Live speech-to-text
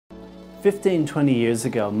15, 20 years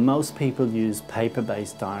ago, most people used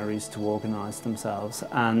paper-based diaries to organise themselves,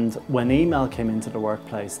 and when email came into the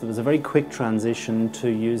workplace, there was a very quick transition to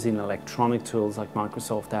using electronic tools like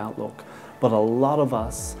Microsoft Outlook, but a lot of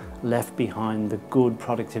us left behind the good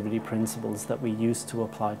productivity principles that we used to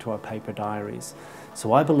apply to our paper diaries.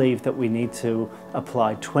 So I believe that we need to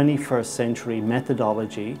apply 21st century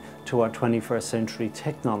methodology to our 21st century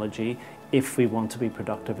technology if we want to be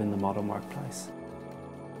productive in the modern workplace.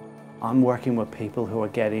 I'm working with people who are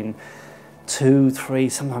getting 200,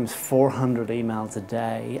 300, sometimes 400 emails a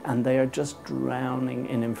day, and they are just drowning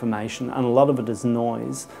in information, and a lot of it is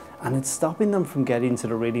noise, and it's stopping them from getting to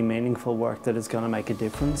the really meaningful work that is going to make a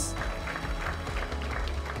difference.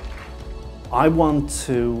 I want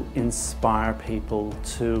to inspire people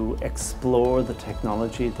to explore the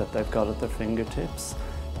technology that they've got at their fingertips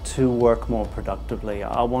to work more productively.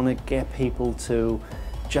 I want to get people to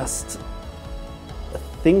just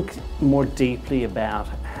think more deeply about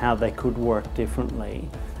how they could work differently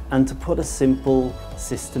and to put a simple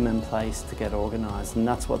system in place to get organised. And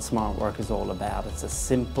that's what smart work is all about. It's a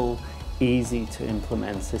simple, easy to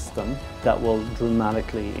implement system that will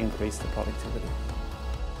dramatically increase the productivity.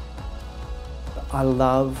 I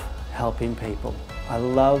love helping people. I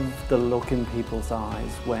love the look in people's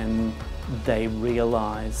eyes when they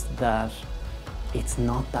realise that it's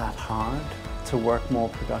not that hard to work more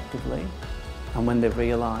productively, and when they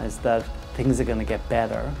realise that things are going to get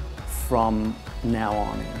better from now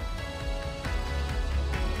on in.